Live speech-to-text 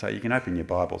So you can open your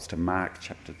Bibles to Mark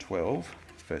chapter 12,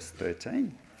 verse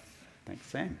 13. Thanks,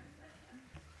 Sam.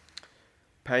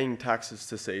 Paying taxes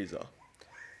to Caesar.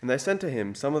 And they sent to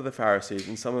him some of the Pharisees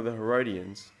and some of the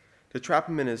Herodians to trap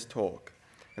him in his talk.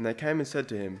 And they came and said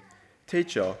to him,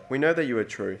 "Teacher, we know that you are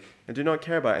true, and do not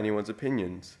care about anyone's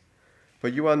opinions.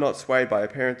 But you are not swayed by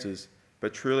appearances,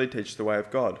 but truly teach the way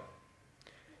of God.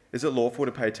 Is it lawful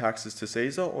to pay taxes to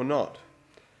Caesar or not?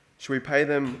 Should we pay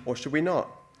them or should we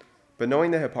not?" But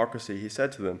knowing their hypocrisy, he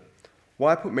said to them,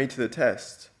 "Why put me to the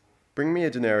test? Bring me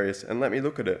a denarius and let me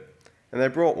look at it." And they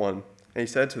brought one, and he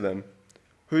said to them,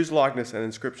 "Whose likeness and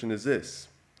inscription is this?"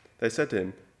 They said to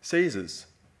him, "Caesar's."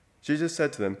 Jesus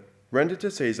said to them, "Render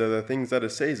to Caesar the things that are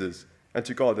Caesar's, and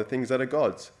to God the things that are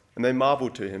God's." And they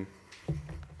marveled to him.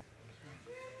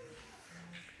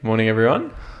 Morning,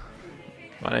 everyone.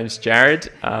 My name's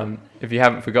Jared. If you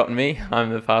haven't forgotten me, I'm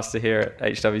the pastor here at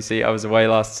HWC. I was away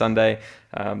last Sunday,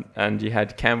 and you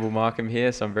had Campbell Markham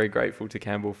here, so I'm very grateful to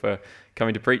Campbell for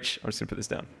coming to preach. I'm just going to put this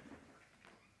down.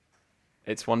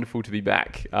 It's wonderful to be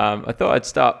back. I thought I'd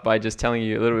start by just telling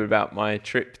you a little bit about my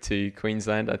trip to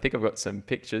Queensland. I think I've got some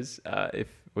pictures, if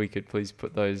we could please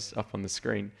put those up on the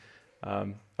screen.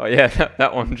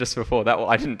 That one just before. That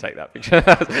one, I didn't take that picture.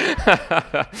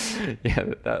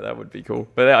 that would be cool.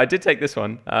 But I did take this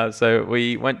one. So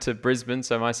we went to Brisbane.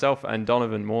 So myself and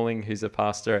Donovan Morling, who's a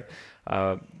pastor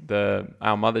at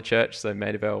our mother church, so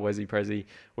Maida Vale, Wesley Prezi,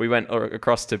 we went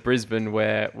across to Brisbane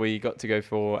where we got to go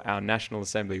for our National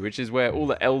Assembly, which is where all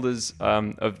the elders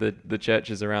of the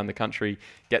churches around the country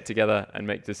get together and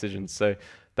make decisions. So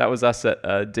that was us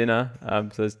at dinner. So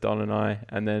there's Don and I,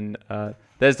 and then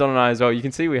there's Don and I as well. You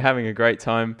can see we're having a great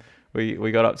time.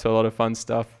 We got up to a lot of fun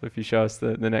stuff. If you show us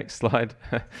the next slide.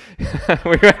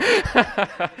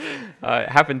 It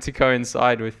happened to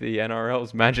coincide with the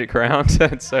NRL's Magic Round,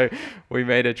 and so we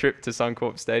made a trip to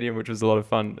Suncorp Stadium, which was a lot of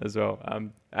fun as well.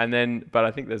 But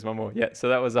I think there's one more. Yeah, so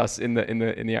that was us in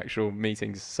the actual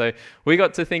meetings. So we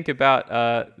got to think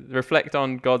about, reflect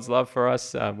on God's love for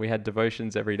us. We had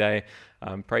devotions every day,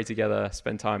 pray together,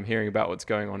 spend time hearing about what's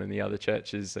going on in the other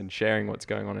churches and sharing what's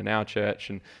going on in our church.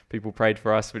 And people prayed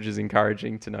for us, which is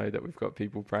encouraging to know that we've got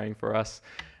people praying for us.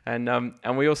 And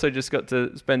we also just got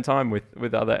to spend time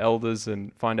with other elders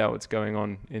and find out what's going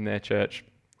on in their church.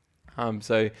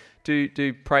 So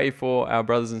do pray for our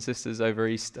brothers and sisters over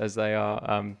East as they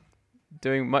are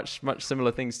doing much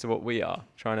similar things to what we are,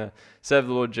 trying to serve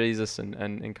the Lord Jesus and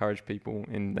encourage people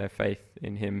in their faith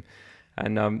in Him.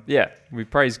 And we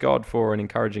praise God for an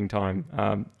encouraging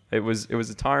time. It was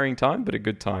a tiring time, but a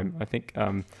good time. I think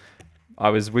I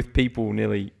was with people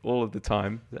nearly all of the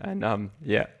time, and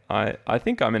I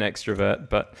think I'm an extrovert,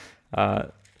 but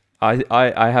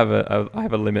I have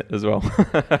a limit as well.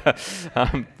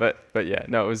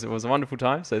 It was a wonderful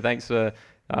time. So thanks for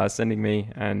sending me,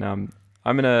 and I'm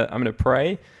gonna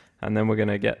pray, and then we're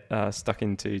gonna get stuck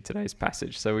into today's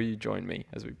passage. So will you join me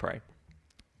as we pray?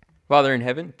 Father in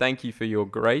heaven, thank you for your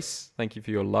grace. Thank you for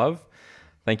your love.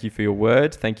 Thank you for your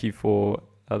word. Thank you for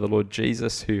the Lord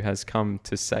Jesus who has come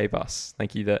to save us.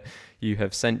 Thank you that you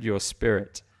have sent your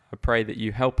Spirit. I pray that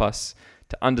you help us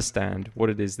to understand what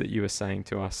it is that you are saying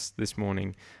to us this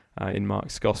morning in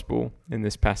Mark's Gospel, in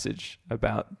this passage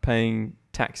about paying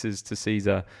taxes to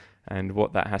Caesar and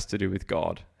what that has to do with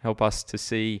God. Help us to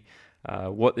see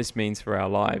what this means for our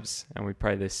lives, and we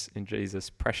pray this in Jesus'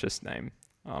 precious name.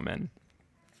 Amen.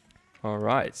 All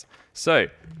right. So,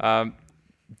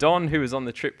 Don, who was on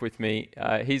the trip with me,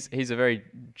 he's a very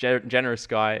generous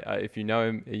guy. If you know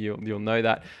him, you'll know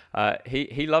that.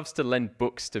 He loves to lend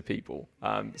books to people.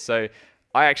 So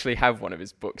I actually have one of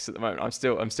his books at the moment.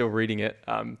 I'm still reading it.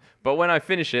 But when I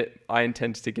finish it, I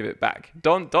intend to give it back.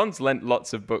 Don's lent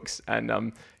lots of books,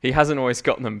 and he hasn't always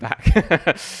gotten them back.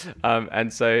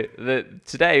 And so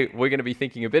today we're going to be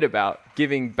thinking a bit about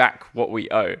giving back what we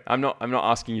owe. I'm not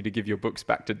asking you to give your books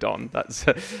back to Don. That's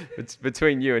it's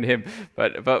between you and him.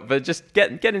 But just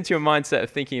get into your mindset of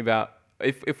thinking about,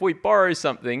 if we borrow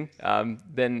something,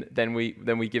 then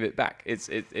we give it back.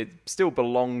 It still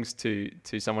belongs to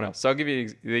someone else. So I'll give you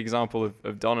the example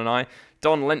of Don and I.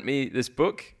 Don lent me this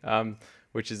book,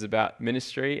 which is about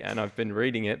ministry, and I've been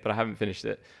reading it, but I haven't finished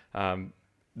it.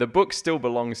 The book still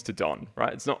belongs to Don,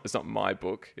 right? It's not my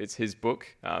book; it's his book.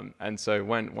 And so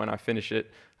when I finish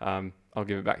it, I'll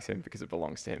give it back to him because it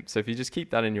belongs to him. So if you just keep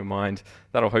that in your mind,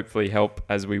 that'll hopefully help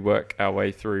as we work our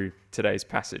way through today's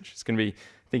passage. It's going to be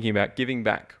thinking about giving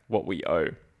back what we owe.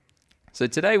 So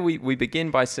today we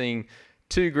begin by seeing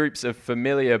two groups of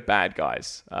familiar bad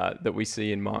guys that we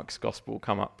see in Mark's Gospel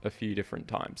come up a few different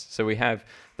times. So we have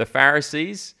the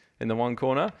Pharisees in the one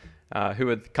corner, who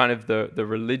are kind of the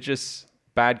religious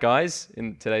bad guys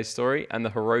in today's story, and the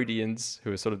Herodians,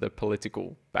 who are sort of the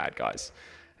political bad guys.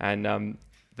 And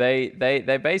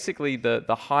they're basically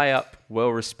the high up,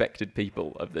 well-respected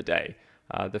people of the day.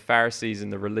 The Pharisees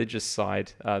and the religious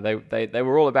side, they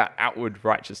were all about outward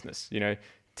righteousness,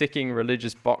 ticking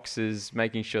religious boxes,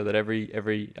 making sure that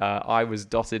every I was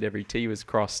dotted, every T was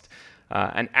crossed,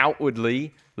 and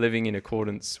outwardly living in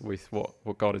accordance with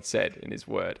what God had said in his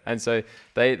word. And so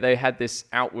they had this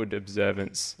outward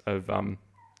observance of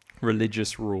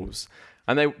religious rules.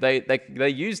 And they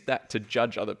used that to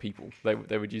judge other people. They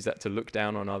would use that to look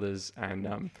down on others and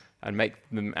make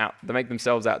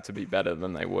themselves out to be better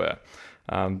than they were.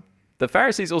 The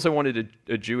Pharisees also wanted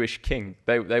a Jewish king.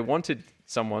 They wanted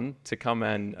someone to come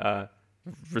and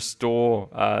restore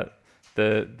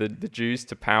the Jews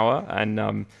to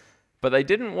power, but they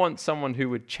didn't want someone who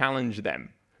would challenge them,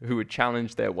 who would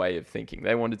challenge their way of thinking.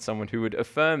 They wanted someone who would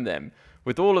affirm them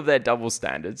with all of their double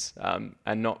standards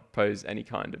and not pose any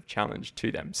kind of challenge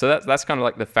to them. So that's kind of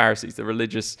like the Pharisees, the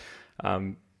religious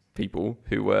people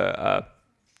who were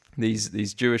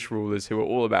these Jewish rulers who were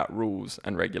all about rules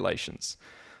and regulations.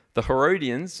 The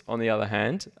Herodians, on the other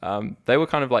hand, they were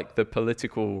kind of like the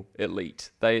political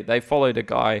elite. They followed a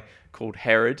guy called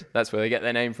Herod. That's where they get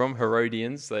their name from,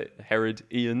 Herodians,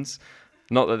 Herodians.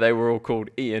 Not that they were all called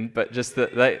Ian, but just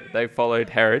that they followed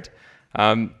Herod.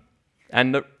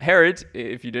 And Herod,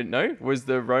 if you didn't know, was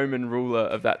the Roman ruler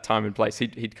of that time and place.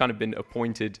 He'd kind of been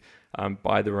appointed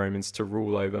by the Romans to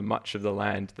rule over much of the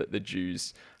land that the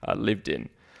Jews lived in.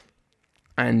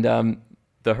 And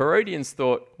the Herodians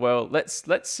thought, well, let's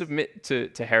submit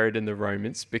to Herod and the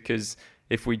Romans, because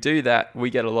if we do that, we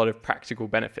get a lot of practical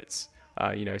benefits.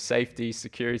 Safety,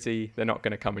 security, they're not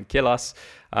going to come and kill us.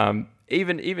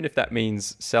 Even if that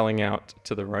means selling out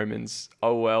to the Romans,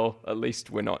 oh well, at least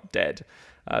we're not dead.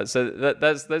 So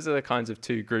those are the kinds of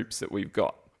two groups that we've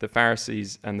got, the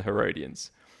Pharisees and the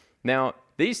Herodians. Now,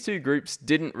 these two groups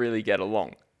didn't really get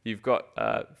along. You've got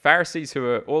Pharisees who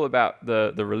are all about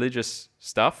the religious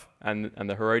stuff, and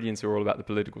the Herodians who are all about the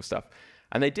political stuff.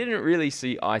 And they didn't really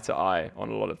see eye to eye on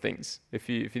a lot of things. If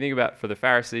you think about, for the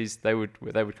Pharisees, they would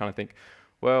kind of think,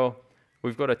 well,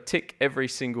 we've got to tick every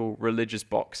single religious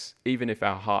box, even if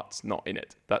our heart's not in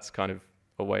it. That's kind of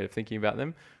a way of thinking about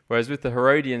them. Whereas with the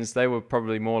Herodians, they were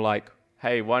probably more like,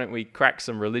 hey, why don't we crack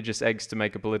some religious eggs to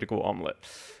make a political omelette?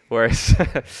 Whereas,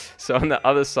 so on the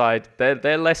other side,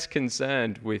 they're less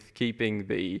concerned with keeping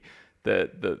the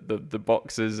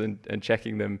boxes and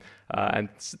checking them, and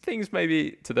things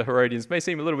maybe to the Herodians may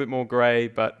seem a little bit more grey,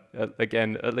 but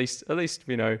again, at least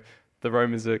the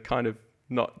Romans are kind of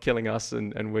not killing us,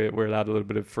 and we're allowed a little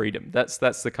bit of freedom. That's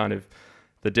the kind of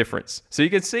the difference. So you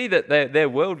can see that their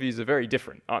worldviews are very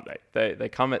different, aren't they? They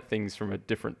come at things from a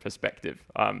different perspective.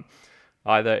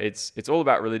 Either it's all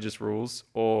about religious rules,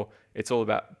 or it's all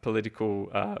about political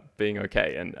being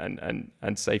okay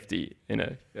and safety in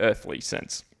an earthly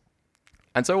sense.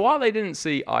 And so while they didn't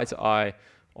see eye to eye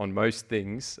on most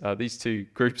things, these two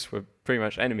groups were pretty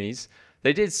much enemies,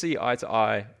 they did see eye to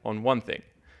eye on one thing.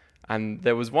 And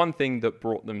there was one thing that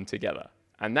brought them together,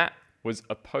 and that was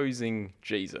opposing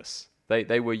Jesus.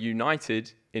 They were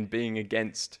united in being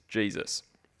against Jesus.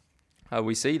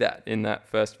 We see that in that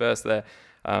first verse there.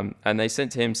 And they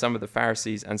sent to him some of the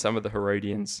Pharisees and some of the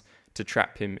Herodians to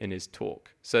trap him in his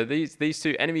talk. So these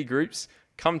two enemy groups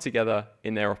come together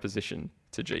in their opposition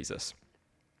to Jesus.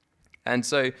 And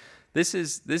so this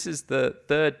is the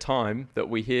third time that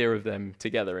we hear of them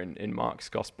together in Mark's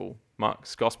gospel.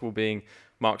 Mark's gospel being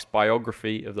Mark's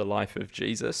biography of the life of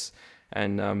Jesus.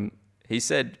 And he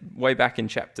said way back in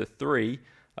chapter 3,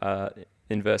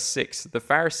 in verse 6, the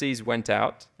Pharisees went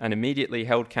out and immediately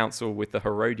held counsel with the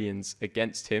Herodians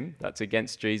against him, that's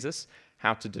against Jesus,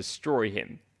 how to destroy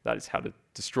him. That is how to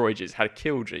destroy Jesus, how to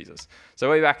kill Jesus. So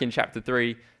way back in chapter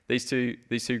 3, these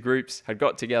two groups had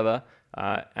got together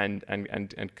and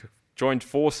joined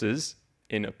forces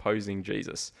in opposing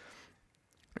Jesus.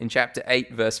 In chapter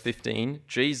 8, verse 15,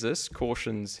 Jesus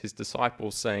cautions his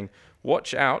disciples saying,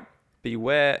 "Watch out,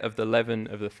 beware of the leaven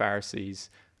of the Pharisees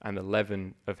and the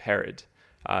leaven of Herod."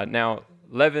 Now,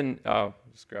 leaven,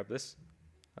 let's grab this.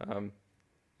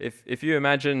 If you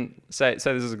imagine, say this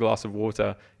is a glass of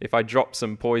water, if I drop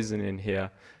some poison in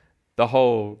here, the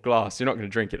whole glass, you're not going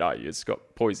to drink it, are you? It's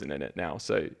got poison in it now,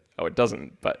 so, it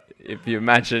doesn't, but if you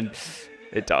imagine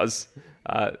it does,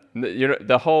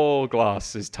 the whole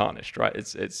glass is tarnished, right?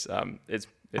 It's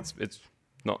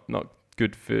not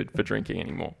good for drinking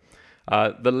anymore.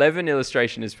 The leaven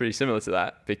illustration is pretty similar to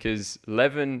that, because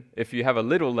leaven, if you have a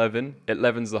little leaven, it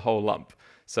leavens the whole lump.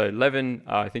 So leaven,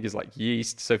 I think, is like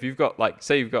yeast. So if you've got,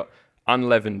 say you've got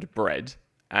unleavened bread,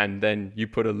 and then you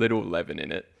put a little leaven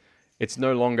in it, it's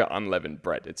no longer unleavened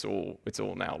bread. It's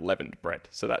all now leavened bread.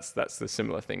 So that's the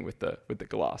similar thing with the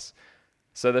glass.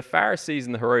 So the Pharisees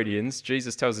and the Herodians,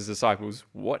 Jesus tells his disciples,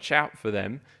 watch out for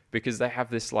them because they have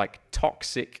this like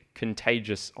toxic,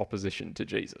 contagious opposition to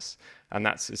Jesus. And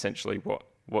that's essentially what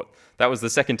that was the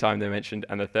second time they mentioned,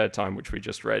 and the third time, which we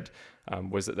just read,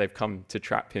 was that they've come to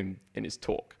trap him in his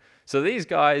talk. So these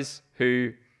guys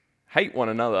who hate one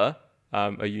another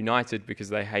are united because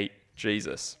they hate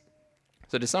Jesus.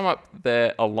 So to sum up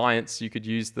their alliance, you could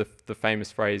use the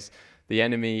famous phrase, the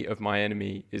enemy of my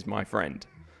enemy is my friend.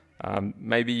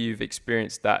 Maybe you've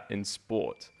experienced that in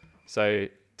sport. So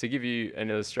to give you an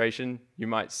illustration, you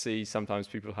might see sometimes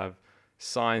people have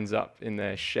signs up in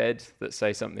their shed that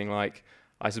say something like,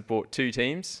 I support two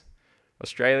teams,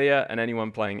 Australia and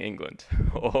anyone playing England,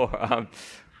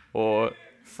 or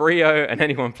Freo and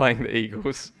anyone playing the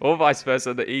Eagles, or vice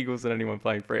versa, the Eagles and anyone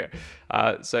playing Freo.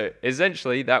 So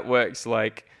essentially that works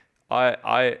like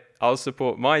I'll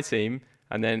support my team,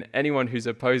 and then anyone who's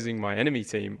opposing my enemy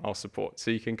team, I'll support. So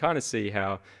you can kind of see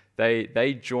how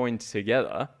they joined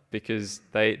together because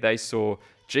they saw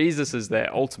Jesus as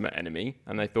their ultimate enemy,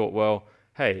 and they thought, well,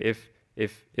 hey, if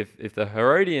the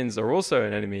Herodians are also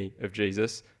an enemy of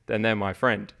Jesus, then they're my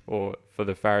friend. Or for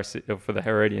the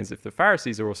Herodians, if the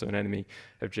Pharisees are also an enemy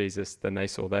of Jesus, then they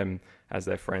saw them as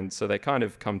their friends. So they kind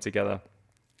of come together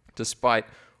despite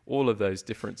all of those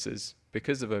differences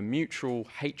because of a mutual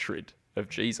hatred of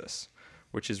Jesus,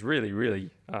 which is really, really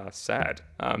sad.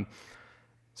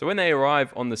 So when they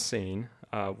arrive on the scene,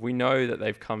 we know that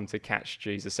they've come to catch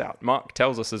Jesus out. Mark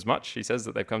tells us as much. He says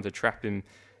that they've come to trap him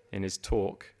in his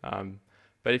talk.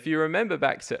 But if you remember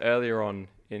back to earlier on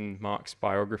in Mark's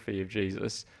biography of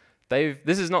Jesus,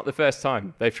 this is not the first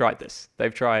time they've tried this.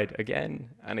 They've tried again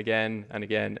and again and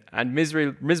again and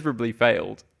miserably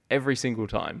failed every single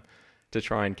time to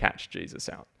try and catch Jesus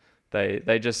out.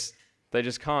 They just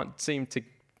can't seem to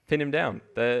pin him down.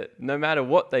 No matter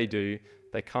what they do,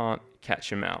 they can't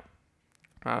catch him out.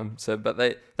 But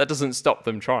that doesn't stop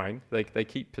them trying. They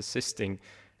keep persisting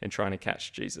in trying to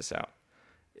catch Jesus out.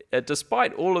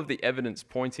 Despite all of the evidence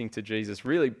pointing to Jesus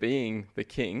really being the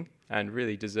king and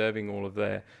really deserving all of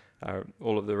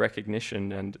the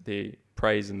recognition and the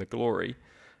praise and the glory,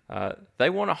 they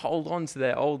want to hold on to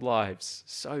their old lives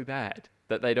so bad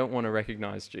that they don't want to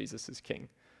recognize Jesus as king,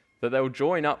 that they'll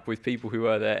join up with people who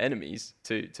are their enemies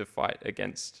to fight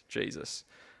against Jesus,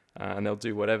 and they'll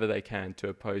do whatever they can to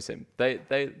oppose him.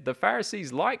 The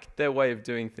Pharisees liked their way of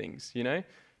doing things,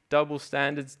 double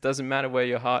standards, doesn't matter where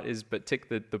your heart is, but tick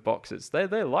the boxes. They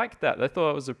liked that. They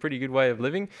thought it was a pretty good way of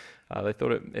living. They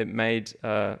thought it made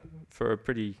for a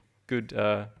pretty good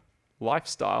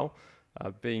lifestyle,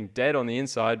 being dead on the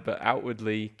inside, but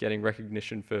outwardly getting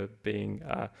recognition for being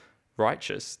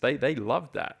righteous. They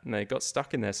loved that, and they got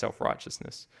stuck in their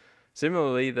self-righteousness.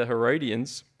 Similarly, the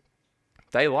Herodians,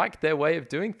 they liked their way of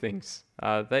doing things.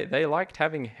 They liked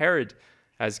having Herod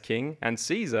as king and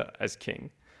Caesar as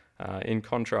king, in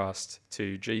contrast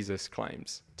to Jesus'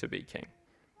 claims to be king.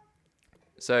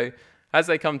 So as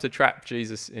they come to trap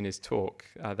Jesus in his talk,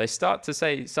 they start to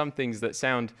say some things that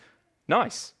sound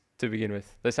nice to begin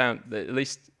with. They sound, at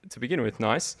least to begin with,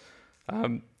 nice.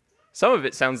 Some of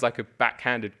it sounds like a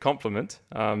backhanded compliment,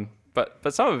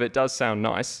 but some of it does sound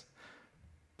nice.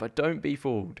 But don't be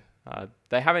fooled.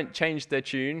 They haven't changed their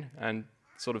tune and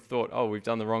sort of thought, oh, we've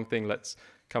done the wrong thing, let's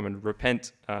come and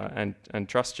repent and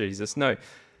trust Jesus. No,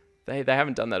 they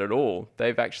haven't done that at all.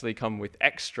 They've actually come with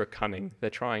extra cunning. They're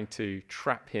trying to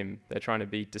trap him. They're trying to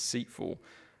be deceitful,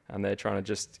 and they're trying to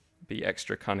just be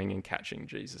extra cunning in catching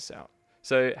Jesus out.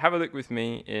 So have a look with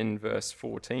me in verse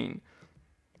 14.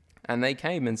 And they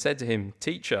came and said to him,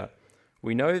 Teacher,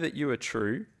 we know that you are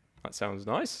true. That sounds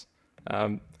nice.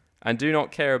 And do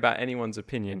not care about anyone's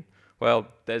opinion. Well,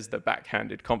 there's the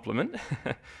backhanded compliment.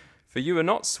 For you are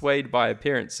not swayed by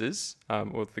appearances,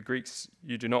 or the Greeks,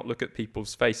 you do not look at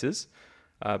people's faces,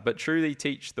 but truly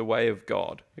teach the way of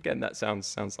God. Again, that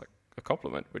sounds like a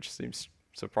compliment, which seems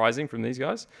surprising from these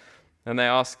guys. And they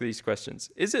ask these questions.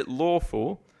 Is it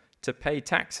lawful to pay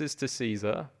taxes to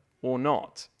Caesar or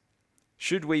not?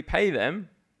 Should we pay them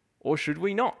or should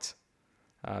we not?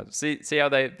 See how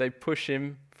they push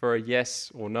him for a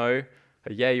yes or no,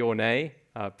 a yay or nay,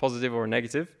 positive or a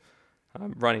negative.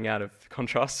 I'm running out of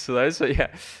contrasts to those, so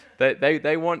yeah,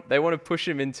 they want to push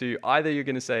him into either you're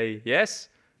going to say yes,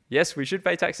 we should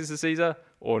pay taxes to Caesar,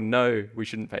 or no, we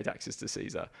shouldn't pay taxes to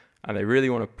Caesar, and they really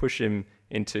want to push him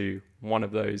into one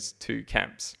of those two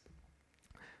camps.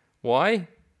 Why?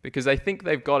 Because they think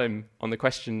they've got him on the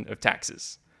question of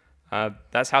taxes.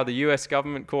 That's how the US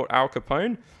government caught Al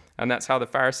Capone, And that's how the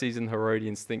Pharisees and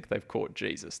Herodians think they've caught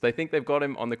Jesus. They think they've got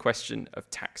him on the question of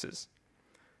taxes.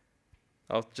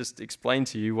 I'll just explain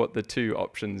to you what the two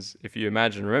options, if you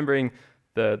imagine, remembering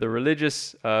the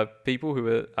religious people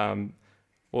who are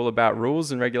all about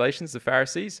rules and regulations, the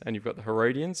Pharisees, and you've got the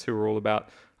Herodians who are all about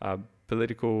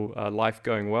political life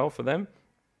going well for them.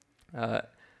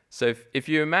 So if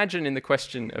you imagine in the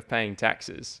question of paying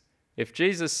taxes, if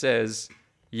Jesus says,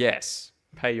 yes,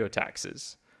 pay your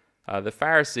taxes, the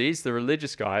Pharisees, the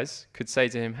religious guys, could say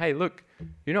to him, hey, look,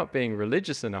 you're not being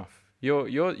religious enough.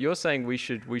 You're saying we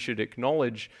should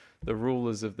acknowledge the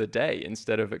rulers of the day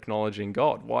instead of acknowledging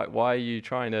God. Why are you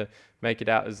trying to make it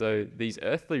out as though these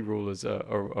earthly rulers are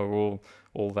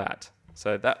all that?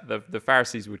 So that the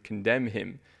Pharisees would condemn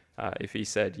him if he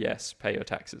said, yes, pay your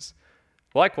taxes.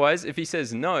 Likewise, if he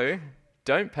says, no,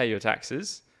 don't pay your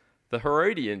taxes, the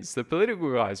Herodians, the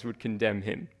political guys, would condemn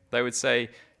him. They would say,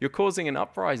 you're causing an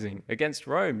uprising against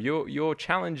Rome. You're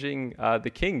challenging the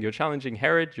king. You're challenging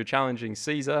Herod. You're challenging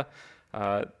Caesar.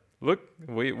 Look,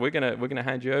 we're gonna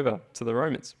hand you over to the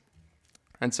Romans.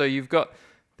 And so you've got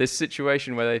this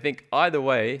situation where they think either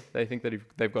way, they think that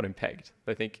they've got him pegged.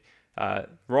 They think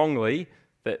wrongly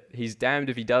that he's damned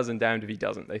if he does and damned if he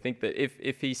doesn't. They think that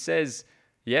if he says,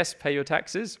 yes, pay your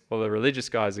taxes, well, the religious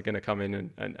guys are going to come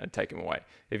in and take him away.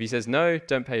 If he says, no,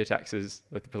 don't pay your taxes,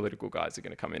 the political guys are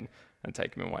going to come in and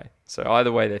take him away. So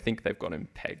either way, they think they've got him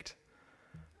pegged.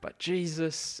 But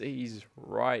Jesus sees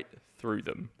right through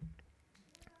them.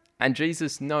 And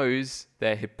Jesus knows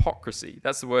their hypocrisy.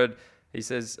 That's the word he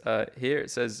says here.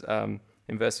 It says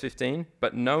in verse 15,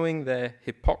 but knowing their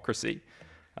hypocrisy.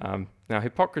 Now,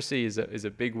 hypocrisy is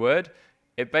a big word.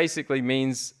 It basically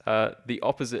means the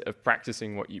opposite of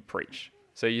practicing what you preach.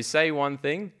 So you say one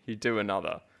thing, you do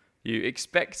another. You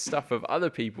expect stuff of other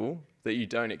people that you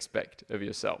don't expect of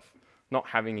yourself. Not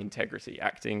having integrity,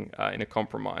 acting in a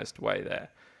compromised way there.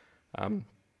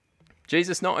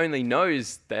 Jesus not only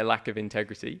knows their lack of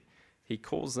integrity, he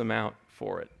calls them out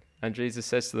for it. And Jesus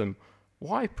says to them,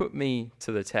 why put me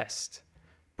to the test?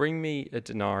 Bring me a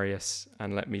denarius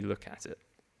and let me look at it.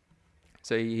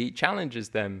 So he challenges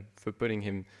them for putting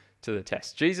him to the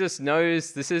test. Jesus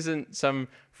knows this isn't some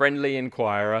friendly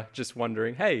inquirer just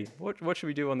wondering, hey, what should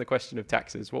we do on the question of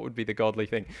taxes? What would be the godly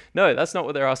thing? No, that's not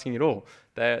what they're asking at all.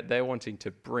 They're wanting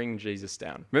to bring Jesus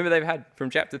down. Remember, they've had, from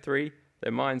chapter 3,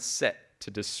 their minds set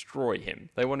to destroy him.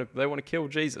 They want to kill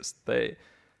Jesus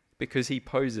because he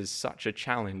poses such a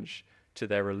challenge to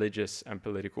their religious and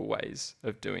political ways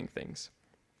of doing things.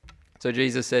 So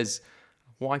Jesus says,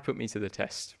 why put me to the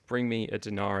test? Bring me a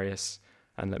denarius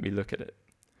and let me look at it.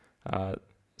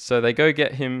 So they go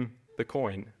get him the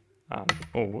coin.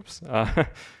 We'll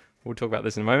talk about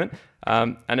this in a moment.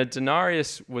 And a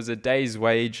denarius was a day's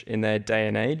wage in their day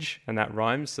and age, and that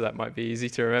rhymes, so that might be easy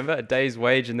to remember. A day's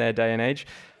wage in their day and age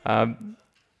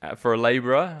for a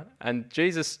laborer. And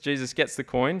Jesus gets the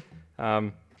coin,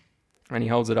 and he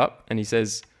holds it up, and he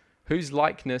says, whose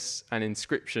likeness and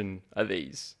inscription are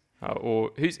these? Or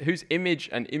whose image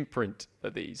and imprint are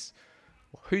these?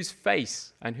 Whose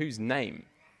face and whose name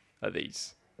are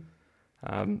these?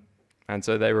 And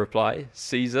so they reply,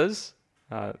 Caesar's.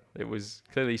 It was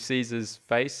clearly Caesar's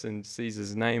face and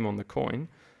Caesar's name on the coin.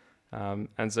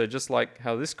 And so just like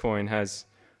how this coin has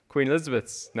Queen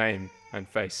Elizabeth's name and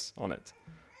face on it.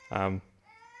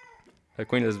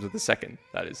 Queen Elizabeth II,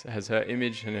 that is, has her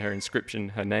image and her inscription,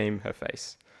 her name, her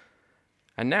face.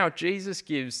 And now Jesus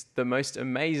gives the most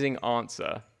amazing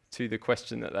answer to the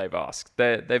question that they've asked.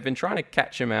 They've been trying to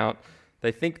catch him out.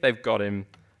 They think they've got him,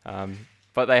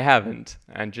 but they haven't.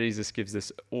 And Jesus gives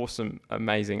this awesome,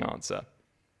 amazing answer,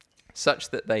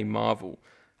 such that they marvel.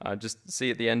 Just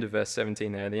see at the end of verse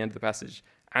 17 there, at the end of the passage,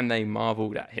 and they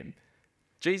marveled at him.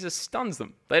 Jesus stuns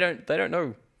them. They don't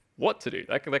know what to do.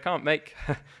 They can't make,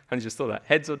 I just thought that,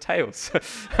 heads or tails.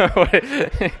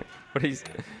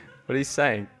 what he's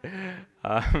saying.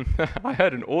 I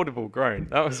heard an audible groan.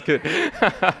 That was good.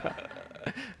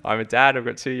 I'm a dad. I've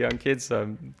got 2 young kids,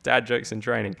 so dad jokes in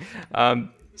training.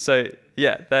 So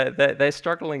yeah, they're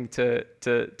struggling to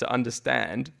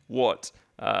understand what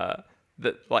how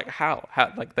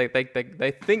like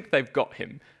they think they've got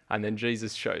him, and then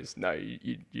Jesus shows, no,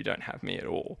 you don't have me at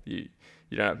all. You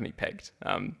don't have me pegged.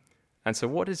 And so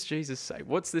what does Jesus say?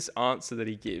 What's this answer that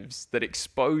he gives that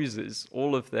exposes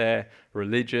all of their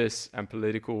religious and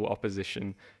political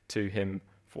opposition to him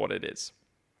for what it is?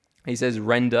 He says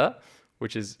render,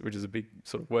 which is a big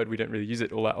sort of word. We don't really use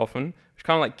it all that often. It's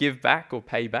kind of like give back or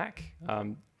pay back.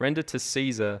 Render to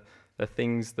Caesar the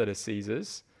things that are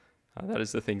Caesar's. That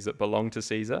is the things that belong to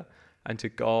Caesar. And to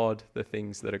God the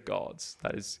things that are God's.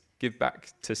 That is, give back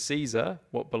to Caesar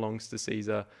what belongs to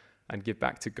Caesar, and give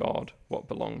back to God what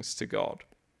belongs to God.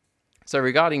 So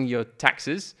regarding your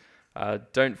taxes,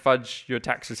 don't fudge your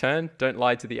tax return. Don't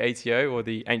lie to the ATO or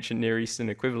the ancient Near Eastern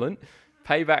equivalent.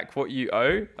 Pay back what you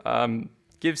owe.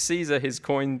 Give Caesar his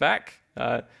coin back.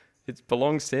 It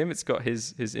belongs to him. It's got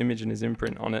his image and his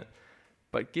imprint on it.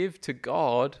 But give to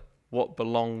God what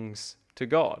belongs to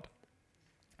God.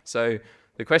 So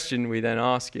the question we then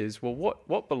ask is, well,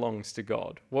 what belongs to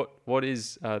God? What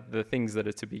is the things that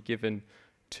are to be given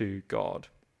to God?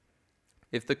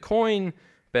 If the coin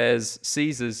bears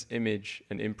Caesar's image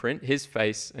and imprint, his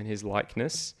face and his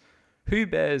likeness, who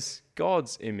bears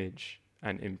God's image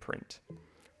and imprint?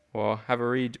 Well, have a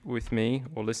read with me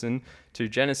or listen to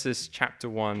Genesis chapter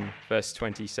 1, verse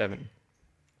 27.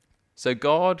 So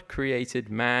God created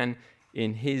man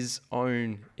in his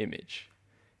own image.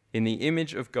 In the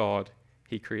image of God,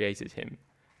 he created him.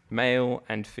 Male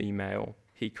and female,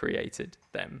 he created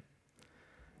them.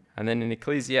 And then in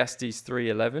Ecclesiastes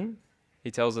 3:11,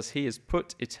 he tells us he has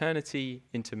put eternity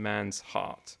into man's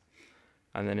heart.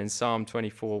 And then in Psalm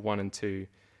 24, 1 and 2,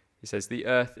 he says, the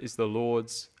earth is the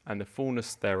Lord's and the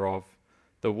fullness thereof,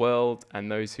 the world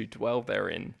and those who dwell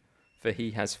therein. For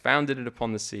he has founded it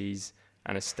upon the seas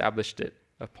and established it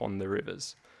upon the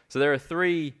rivers. So there are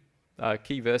three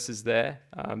key verses there.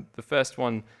 The first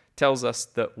one tells us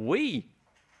that we,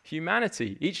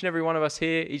 humanity, each and every one of us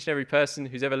here, each and every person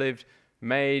who's ever lived,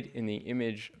 made in the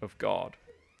image of God.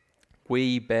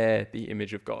 We bear the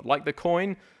image of God. Like the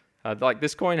coin, like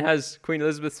this coin has Queen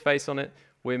Elizabeth's face on it,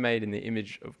 we're made in the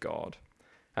image of God.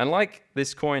 And like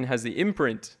this coin has the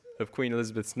imprint of Queen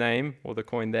Elizabeth's name, or the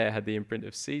coin there had the imprint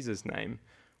of Caesar's name,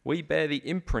 we bear the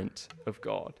imprint of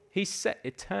God. He set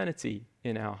eternity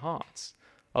in our hearts,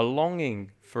 a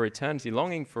longing for eternity,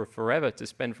 longing for forever, to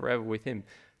spend forever with him,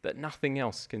 that nothing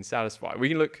else can satisfy. We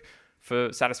can look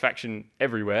for satisfaction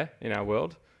everywhere in our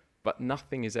world, but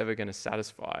nothing is ever going to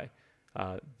satisfy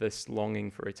this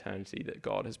longing for eternity that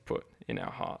God has put in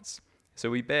our hearts. So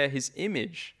we bear his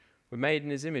image. We're made in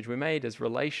his image. We're made as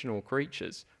relational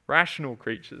creatures, rational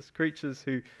creatures, creatures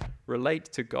who relate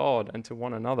to God and to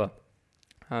one another.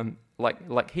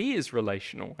 Like he is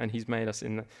relational, and he's made us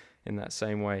in that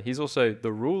same way. He's also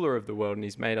the ruler of the world, and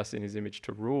he's made us in his image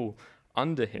to rule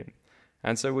under him.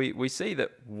 And so we see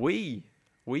that we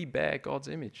bear God's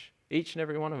image, each and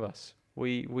every one of us.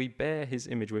 We bear his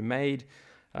image. We're made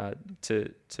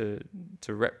to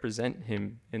represent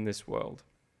him in this world.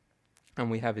 And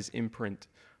we have his imprint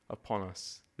upon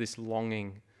us, this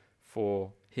longing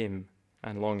for him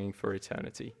and longing for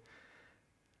eternity.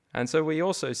 And so we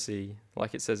also see,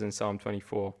 like it says in Psalm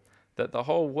 24, that the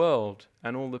whole world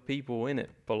and all the people in it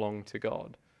belong to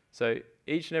God. So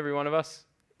each and every one of us,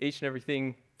 each and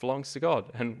everything belongs to God.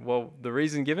 And well, the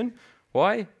reason given,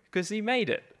 why? Because he made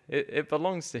it. It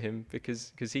belongs to him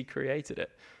because he created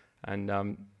it. And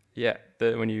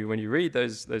when you read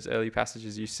those early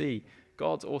passages, you see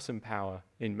God's awesome power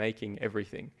in making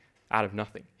everything out of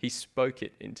nothing. He spoke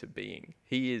it into being.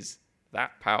 He is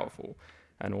that powerful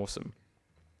and awesome.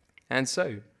 And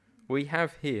so we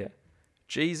have here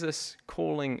Jesus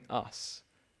calling us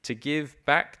to give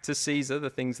back to Caesar the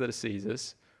things that are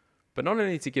Caesar's, but not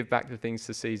only to give back the things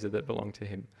to Caesar that belong to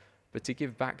him, but to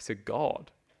give back to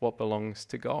God what belongs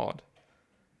to God.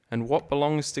 And what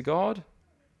belongs to God?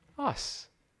 Us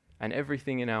and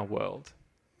everything in our world.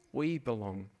 We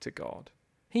belong to God.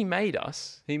 He made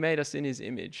us. He made us in his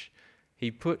image.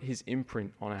 He put his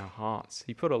imprint on our hearts.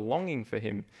 He put a longing for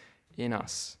him in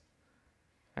us.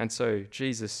 And so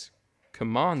Jesus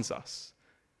commands us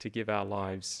to give our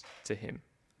lives to him.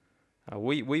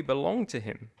 We belong to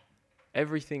him.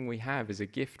 Everything we have is a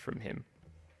gift from him,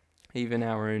 even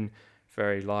our own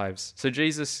very lives. So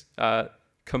Jesus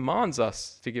commands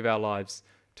us to give our lives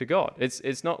to God.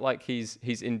 It's not like he's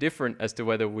indifferent as to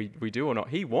whether we do or not.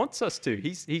 He wants us to.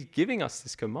 He's giving us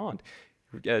this command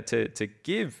to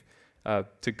give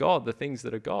to God the things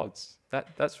that are God's.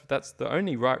 That's the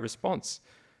only right response,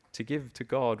 to give to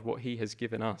God what he has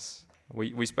given us.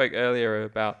 We spoke earlier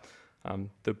about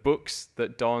the books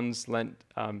that Don's lent,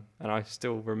 and I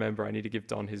still remember I need to give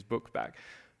Don his book back.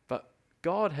 But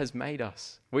God has made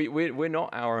us. We're not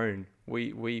our own.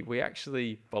 We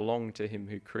actually belong to him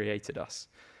who created us.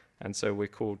 And so we're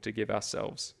called to give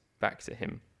ourselves back to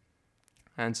him.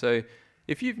 And so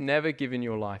if you've never given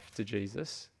your life to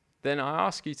Jesus, then I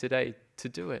ask you today to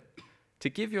do it, to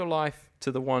give your life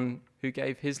to the one who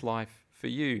gave his life for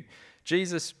you.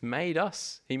 Jesus made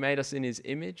us. He made us in his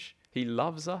image. He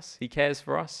loves us. He cares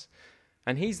for us.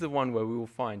 And he's the one where we will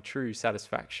find true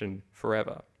satisfaction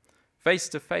forever, face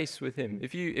to face with him.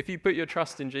 If you put your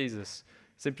trust in Jesus,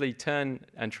 simply turn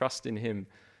and trust in him.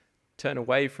 Turn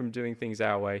away from doing things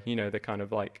our way, the kind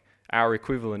of like our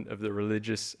equivalent of the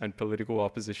religious and political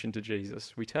opposition to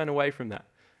Jesus, we turn away from that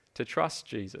to trust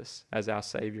Jesus as our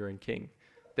Savior and King,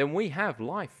 then we have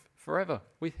life forever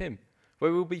with him,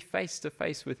 where we'll be face to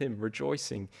face with him,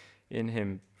 rejoicing in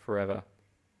him forever.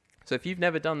 So if you've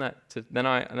never done that, then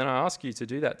I ask you to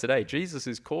do that today. Jesus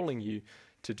is calling you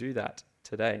to do that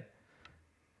today.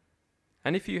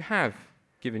 And if you have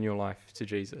given your life to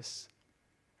Jesus,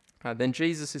 then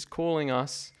Jesus is calling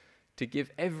us to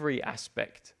give every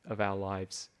aspect of our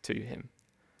lives to him.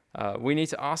 We need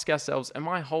to ask ourselves, am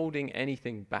I holding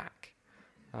anything back?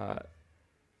 Are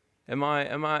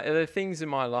there things in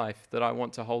my life that I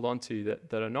want to hold on to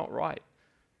that are not right?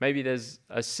 Maybe there's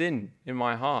a sin in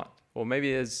my heart, or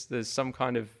maybe there's some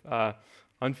kind of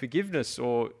unforgiveness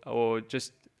or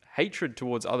just hatred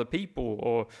towards other people,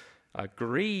 or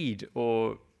greed,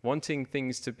 or wanting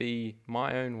things to be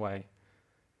my own way.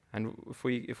 And if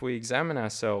we examine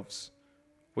ourselves,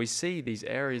 we see these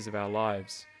areas of our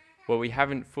lives where we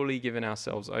haven't fully given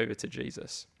ourselves over to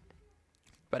Jesus.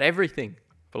 But everything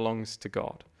belongs to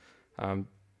God.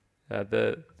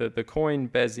 The coin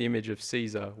bears the image of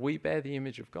Caesar. We bear the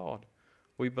image of God.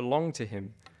 We belong to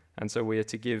him. And so we are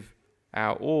to give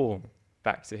our all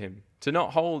back to him, to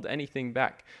not hold anything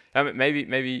back.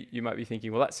 Maybe you might be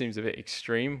thinking, well, that seems a bit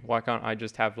extreme. Why can't I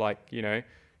just have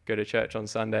go to church on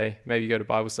Sunday, maybe go to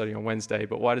Bible study on Wednesday,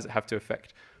 but why does it have to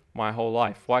affect my whole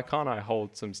life? Why can't I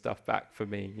hold some stuff back for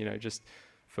me, just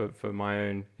for my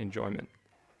own enjoyment?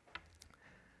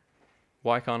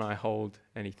 Why can't I hold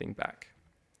anything back?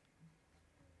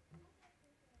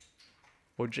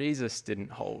 Well, Jesus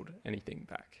didn't hold anything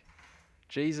back.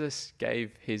 Jesus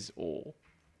gave his all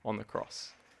on the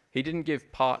cross. He didn't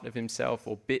give part of himself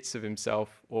or bits of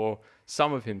himself or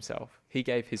some of himself. He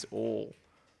gave his all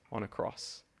on a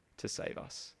cross to save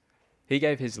us. He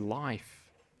gave his life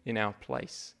in our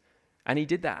place. And he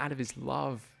did that out of his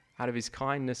love, out of his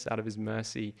kindness, out of his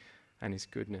mercy and his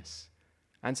goodness.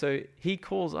 And so he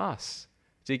calls us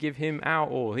to give him our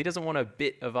all. He doesn't want a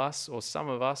bit of us or some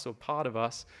of us or part of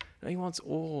us. No, he wants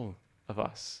all of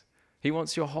us. He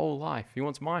wants your whole life. He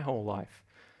wants my whole life.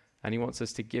 And he wants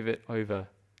us to give it over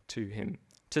to him,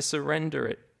 to surrender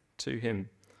it to him.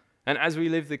 And as we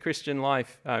live the Christian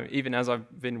life, even as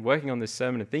I've been working on this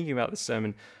sermon and thinking about this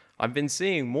sermon, I've been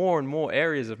seeing more and more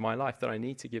areas of my life that I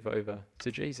need to give over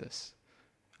to Jesus.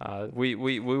 We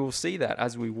will see that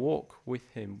as we walk with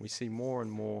him. We see more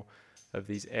and more of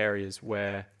these areas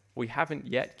where we haven't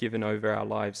yet given over our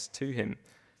lives to him.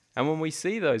 And when we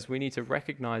see those, we need to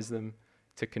recognize them,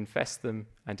 to confess them,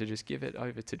 and to just give it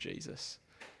over to Jesus.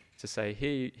 To say,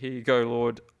 here you go,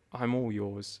 Lord, I'm all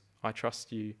yours. I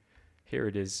trust you. Here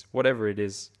it is. Whatever it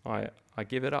is, I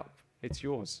give it up. It's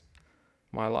yours.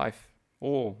 My life,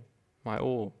 my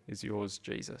all is yours,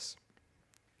 Jesus.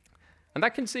 And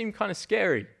that can seem kind of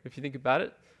scary if you think about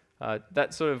it.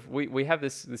 That sort of, we have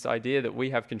this idea that we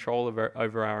have control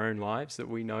over our own lives, that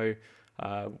we know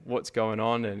what's going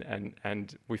on,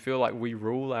 and we feel like we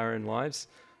rule our own lives.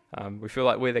 We feel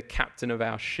like we're the captain of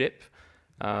our ship.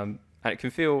 And it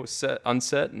can feel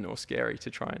uncertain or scary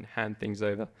to try and hand things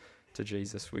over to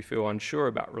Jesus. We feel unsure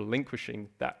about relinquishing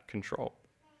that control.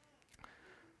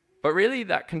 But really,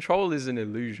 that control is an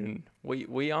illusion.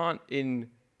 We aren't in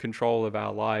control of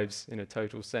our lives in a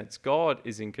total sense. God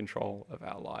is in control of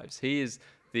our lives. He is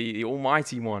the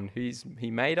Almighty One. He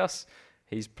made us.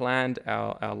 He's planned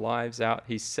our lives out.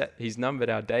 He's numbered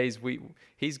our days.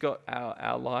 He's got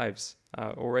our lives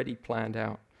already planned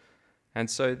out. And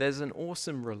so there's an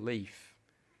awesome relief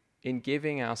in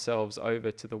giving ourselves over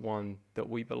to the one that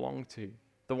we belong to,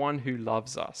 the one who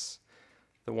loves us,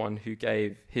 the one who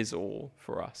gave his all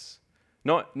for us.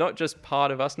 Not just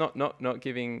part of us, not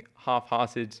giving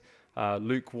half-hearted,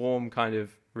 lukewarm kind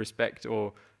of respect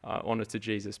or honor to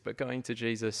Jesus, but going to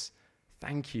Jesus,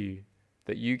 thank you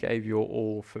that you gave your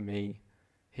all for me.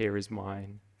 Here is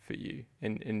mine for you.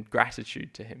 In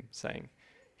gratitude to him, saying,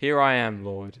 here I am,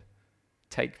 Lord.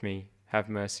 Take me, have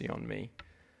mercy on me.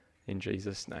 In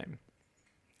Jesus' name.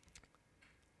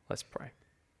 Let's pray.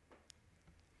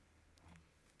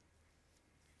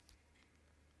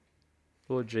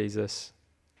 Lord Jesus,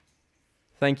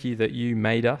 thank you that you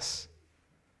made us.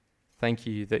 Thank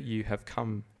you that you have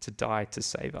come to die to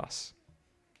save us.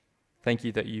 Thank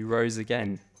you that you rose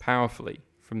again powerfully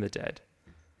from the dead,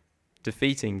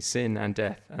 defeating sin and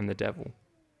death and the devil.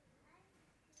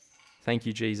 Thank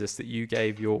you, Jesus, that you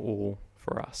gave your all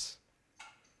for us.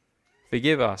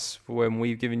 Forgive us for when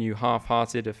we've given you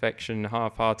half-hearted affection,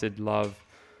 half-hearted love,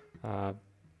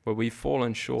 where we've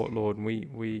fallen short, Lord. And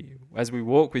we, as we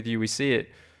walk with you, we see it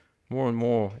more and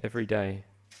more every day.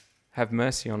 Have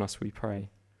mercy on us, we pray.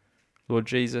 Lord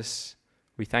Jesus,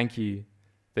 we thank you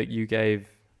that you gave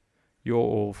your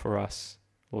all for us.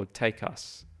 Lord, take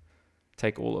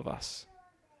all of us,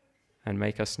 and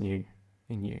make us new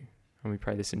in you. And we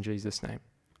pray this in Jesus' name.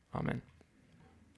 Amen.